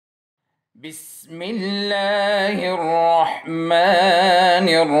بسم اللہ الرحمن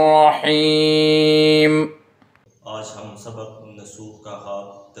الرحیم۔ آج ہم سبق نسوخ کا خواب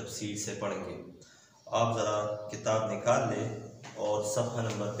تفصیل سے پڑھیں گے۔ آپ ذرا کتاب نکال لیں اور صفحہ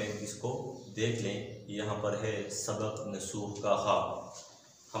نمبر 35 کو دیکھ لیں۔ یہاں پر ہے سبق نسوخ کا خواب۔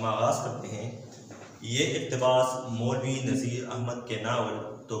 ہم آغاز کرتے ہیں۔ یہ اقتباس مولوی نذیر احمد کے ناول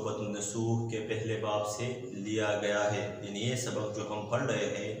توبۃ النصوح کے پہلے باب سے لیا گیا ہے۔ یعنی یہ سبق جو ہم پڑھ رہے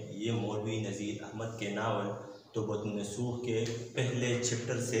ہیں یہ مولوی نذیر احمد کے ناول توبۃ النصوح کے پہلے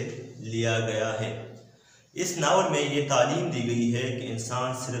چپٹر سے لیا گیا ہے۔ اس ناول میں یہ تعلیم دی گئی ہے کہ انسان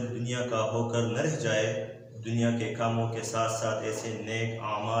صرف دنیا کا ہو کر نہ رہ جائے، دنیا کے کاموں کے ساتھ ساتھ ایسے نیک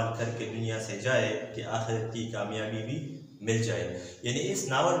اعمال کر کے دنیا سے جائے کہ آخرت کی کامیابی بھی مل جائے۔ یعنی اس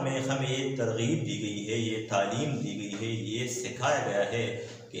ناول میں ہمیں یہ ترغیب دی گئی ہے، یہ تعلیم دی گئی ہے، یہ سکھایا گیا ہے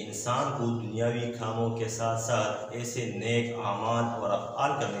کہ انسان کو دنیاوی کاموں کے ساتھ ساتھ ایسے نیک اعمال اور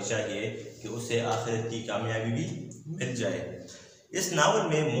افعال کرنے چاہیے کہ اسے آخرت کی کامیابی بھی مل جائے۔ اس ناول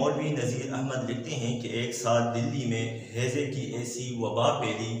میں مولوی نذیر احمد لکھتے ہیں کہ ایک سال دلی میں ہیضے کی ایسی وبا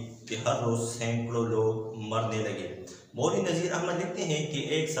پھیلی کہ ہر روز سینکڑوں لوگ مرنے لگے۔ مولوی نذیر احمد لکھتے ہیں کہ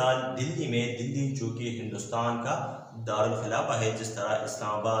ایک سال دلی میں، دلی جو کہ ہندوستان کا دارالخلافہ ہے، جس طرح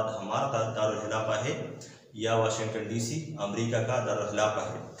اسلام آباد ہمارا دارالخلافہ ہے یا واشنگٹن ڈی سی امریکہ کا دارالخلافہ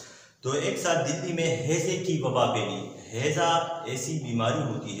ہے، تو ایک سال دلی میں ہیضے کی وبا پھیلی۔ ہیضہ ایسی بیماری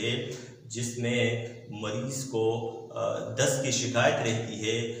ہوتی ہے جس میں مریض کو دست کی شکایت رہتی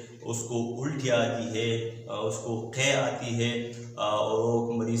ہے، اس کو الٹی آتی ہے، اس کو قے آتی ہے، اور وہ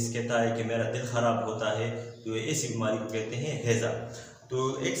مریض کہتا ہے کہ میرا دل خراب ہوتا ہے، تو ایسی بیماری کو کہتے ہیں ہیضہ۔ تو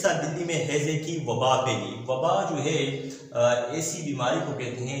ایک سال دلی میں ہیضے کی وبا پھیلی۔ وبا جو ہے ایسی بیماری کو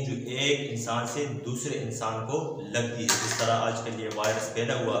کہتے ہیں جو ایک انسان سے دوسرے انسان کو لگتی ہے، جس طرح آج کل یہ وائرس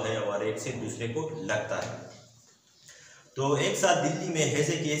پھیلا ہوا ہے اور ایک سے دوسرے کو لگتا ہے۔ تو ایک سال دلی میں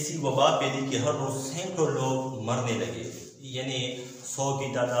ہیضے کی ایسی وبا پھیلی کہ ہر روز سینکڑوں لوگ مرنے لگے، یعنی 100 کی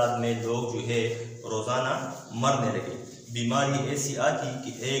تعداد میں لوگ جو ہے روزانہ مرنے لگے۔ بیماری ایسی آتی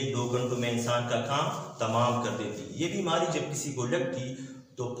کہ 1-2 گھنٹوں میں انسان کا کام تمام کر دیتی۔ یہ بیماری جب کسی کو لگتی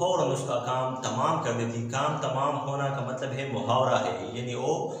تو فوراً اس کا کام تمام کر دیتی۔ کام تمام ہونا کا مطلب ہے محاورہ ہے، یعنی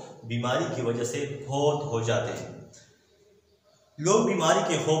وہ بیماری کی وجہ سے فوت ہو جاتے ہیں۔ لوگ بیماری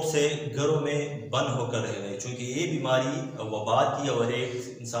کے خوف سے گھروں میں بند ہو کر رہ گئے، چونکہ یہ بیماری وبا تھی اور ایک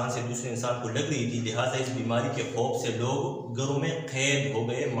انسان سے دوسرے انسان کو لگ رہی تھی، لہٰذا اس بیماری کے خوف سے لوگ گھروں میں قید ہو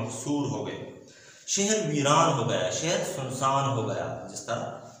گئے، محصور ہو گئے۔ شہر ویران ہو گیا، شہر سنسان ہو گیا، جس طرح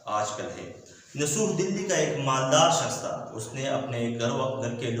آج کل ہے۔ نصوح دلی کا ایک مالدار شخص تھا۔ اس نے اپنے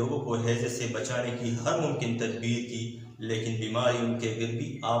گھر کے لوگوں کو ہیضے سے بچانے کی ہر ممکن تدبیر کی، لیکن بیماری ان کے گھر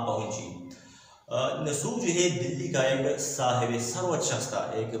بھی آ پہنچی۔ نصوح جو ہے دلی کا ایک صاحب ثروت شخص تھا،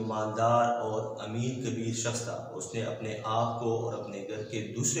 ایک مالدار اور امیر کبیر شخص تھا۔ اس نے اپنے آپ کو اور اپنے گھر کے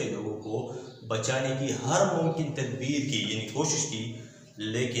دوسرے لوگوں کو بچانے کی ہر ممکن تدبیر کی، یعنی کوشش کی،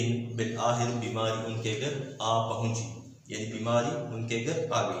 لیکن بالآخر بیماری ان کے گھر آ پہنچی، یعنی بیماری ان کے گھر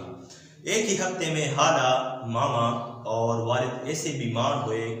آ گئی۔ ایک ہی ہفتے میں خالہ، ماما اور والد ایسے بیمار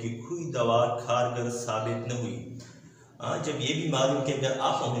ہوئے کہ کوئی دوا کارگر ثابت نہ ہوئی۔ جب یہ بیماری ان کے گھر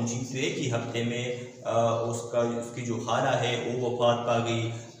آ پہنچی تو ایک ہی ہفتے میں اس کی جو خالہ ہے وہ وفات پا گئی،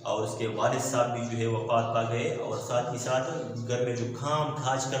 اور اس کے والد صاحب بھی جو ہے وفات پا گئے، اور ساتھ ہی ساتھ گھر میں جو کام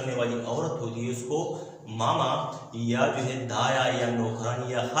کاج کرنے والی عورت ہوتی ہے اس کو ماما یا جو ہے دایا یا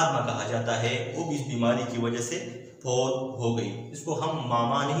نوکرانی یا خادمہ کہا جاتا ہے، وہ بھی اس بیماری کی وجہ سے فوت ہو گئی۔ اس کو ہم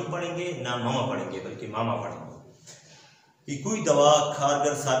ماما نہیں پڑھیں گے، نہ ماما پڑھیں گے، بلکہ ماما پڑھیں گے۔ کہ کوئی دوا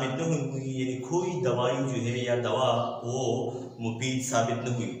کارگر ثابت نہ ہوئی، یعنی کوئی دوائی جو ہے یا دوا وہ مفید ثابت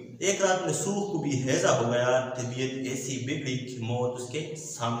نہ ہوئی۔ ایک رات نصوح کو بھی ہیضہ ہو گیا، طبیعت ایسی بگڑی کہ موت اس کے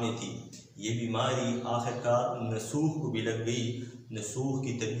سامنے تھی۔ یہ بیماری آخرکار نصوح کو بھی لگ گئی۔ نصوح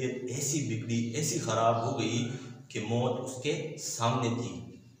کی طبیعت ایسی بگڑی، ایسی خراب ہو گئی کہ موت اس کے سامنے تھی۔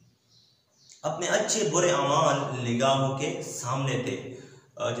 اپنے اچھے برے اعمال نگاہوں کے سامنے تھے۔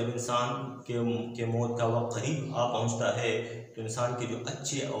 جب انسان کے موت کا وقت قریب آ پہنچتا ہے تو انسان کے جو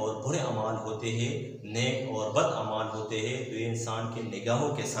اچھے اور برے اعمال ہوتے ہیں، نیک اور بد اعمال ہوتے ہیں، تو یہ انسان کے نگاہوں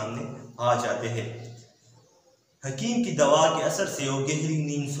کے سامنے آ جاتے ہیں۔ حکیم کی دوا کے اثر سے وہ گہری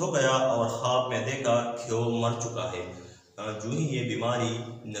نیند سو گیا اور خواب میں دیکھا کہ وہ مر چکا ہے۔ جو ہی یہ بیماری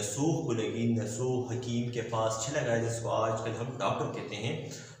نصوح کو لگی، نصوح حکیم کے پاس چلا گیا، جس کو آج کل ہم ڈاکٹر کہتے ہیں،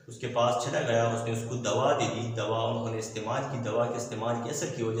 اس کے پاس چلا گیا۔ اس نے اس کو دوا دے دی، دوا انہوں نے استعمال کی، دوا کے استعمال کے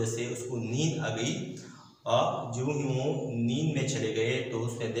اثر کی وجہ سے اس کو نیند آ گئی، اور جو ہی وہ نیند میں چلے گئے تو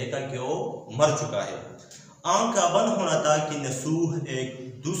اس نے دیکھا کہ وہ مر چکا ہے۔ آنکھ کا بند ہونا تھا کہ نصوح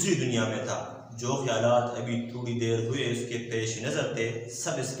ایک دوسری دنیا میں تھا۔ جو خیالات ابھی تھوڑی دیر ہوئے اس کے پیش نظر تھے،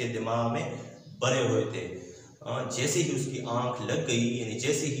 سب اس کے دماغ میں بھرے ہوئے تھے۔ جیسے ہی اس کی آنکھ لگ گئی، یعنی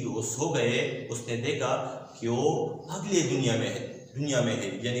جیسے ہی وہ سو گئے، اس نے دیکھا کہ وہ اگلے دنیا میں ہے،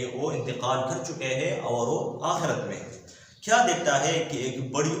 یعنی وہ انتقال کر چکے ہیں اور وہ آخرت میں ہے۔ کیا دیکھتا ہے کہ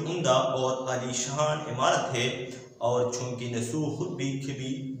ایک بڑی عمدہ اور عالی شان عمارت ہے، اور چونکہ نسوہ خود بھی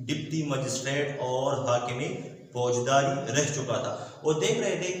کبھی ڈپٹی مجسٹریٹ اور حاکم فوجداری رہ چکا تھا، وہ دیکھ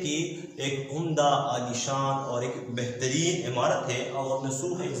رہے تھے کہ ایک عمدہ عالی شان اور ایک بہترین عمارت ہے، اور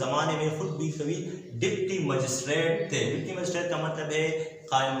نسوہ ایک زمانے میں خود بھی کبھی ڈپٹی مجسٹریٹ تھے۔ ڈپٹی مجسٹریٹ کا مطلب ہے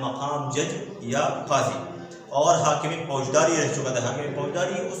قائم مقام جج یا قاضی، اور حاکم فوجداری رہ چکا تھا۔ حاکم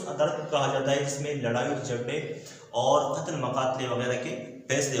فوجداری اس عدالت کو کہا جاتا ہے جس میں لڑائی جھگڑے اور قتل مقاتلے وغیرہ کے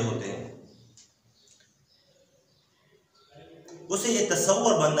فیصلے ہوتے ہیں۔ اسے یہ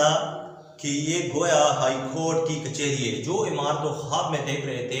تصور بنا کہ یہ گویا ہائی کورٹ کی کچہری ہے۔ جو عمارت وہ خواب میں دیکھ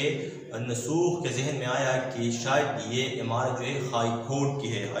رہے تھے، نسوہ کے ذہن میں آیا کہ شاید یہ عمارت جو ہے ہائی کورٹ کی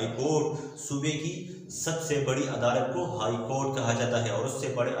ہے۔ ہائی کورٹ صوبے کی سب سے بڑی عدالت کو ہائی کورٹ کہا جاتا ہے، اور اس سے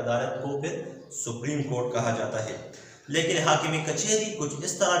بڑے عدالت کو پھر سپریم کورٹ کہا جاتا ہے۔ لیکن حاکم کچہری کچھ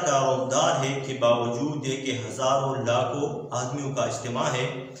اس طرح کا روبدار ہے کہ باوجود یہ کہ ہزاروں لاکھوں آدمیوں کا اجتماع ہے،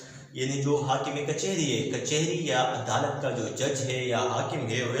 یعنی جو حاکم کچہری ہے، کچہری یا عدالت کا جو جج ہے یا حاکم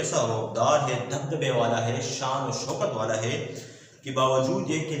ہے، وہ ایسا روبدار ہے، دبدبے والا ہے، شان و شوکت والا ہے کہ باوجود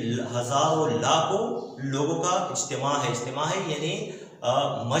یہ کہ ہزاروں لاکھوں لوگوں کا اجتماع ہے یعنی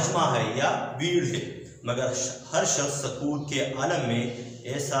مجمع ہے یا بھیڑ ہے، مگر ہر شخص سکوت کے عالم میں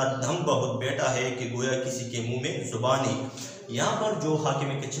ایسا دم بہت بیٹھا ہے کہ گویا کسی کے منہ میں زبان ہی۔ یہاں پر جو حاکم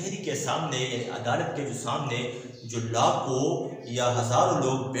کچہری کے سامنے، یعنی عدالت کے جو سامنے جو لاکھوں یا ہزاروں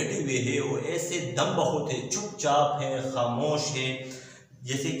لوگ بیٹھے ہوئے ہیں، وہ ایسے دم بہت ہے، چپ چاپ ہے، خاموش ہے،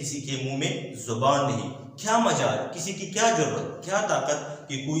 جیسے کسی کے منہ میں زبان نہیں۔ کیا مجال، کسی کی کیا ضرورت، کیا طاقت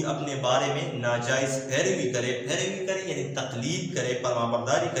کہ کوئی اپنے بارے میں ناجائز پیروی کرے یعنی تقلید کرے،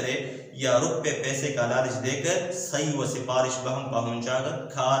 فرمانبرداری کرے، یا روپے پیسے کا لالچ دے کر صحیح و سفارش بہم پہنچا کر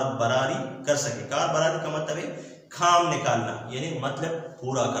کار براری کر سکے۔ کار براری کا مطلب ہے کام نکالنا، یعنی مطلب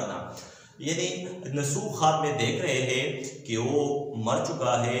پورا کرنا۔ یعنی نسوہ خواب میں دیکھ رہے ہیں کہ وہ مر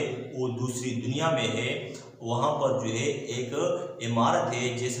چکا ہے، وہ دوسری دنیا میں ہے، وہاں پر جو ہے ایک عمارت ہے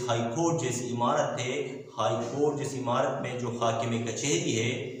جیسے ہائی کورٹ جیسی عمارت ہے۔ ہائی کورٹ جیسی عمارت میں جو حاکم کچہری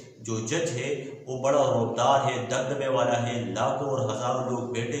ہے، جو جج ہے، وہ بڑا روبدار ہے، دبدبے والا ہے، لاکھوں اور ہزاروں لوگ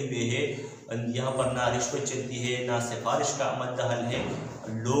بیٹھے ہوئے ہیں۔ یہاں پر نہ رشوت چلتی ہے، نہ سفارش کا عمل دخل ہے،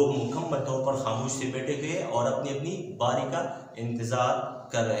 لوگ مکمل طور پر خاموش سے بیٹھے ہوئے اور اپنی اپنی باری کا انتظار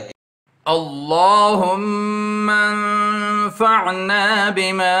کر رہے ہیں۔ اللهم انفعنا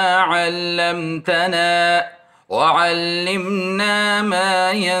بما علمتنا وعلمنا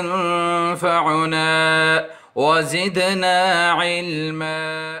ما ينفعنا وزدنا علما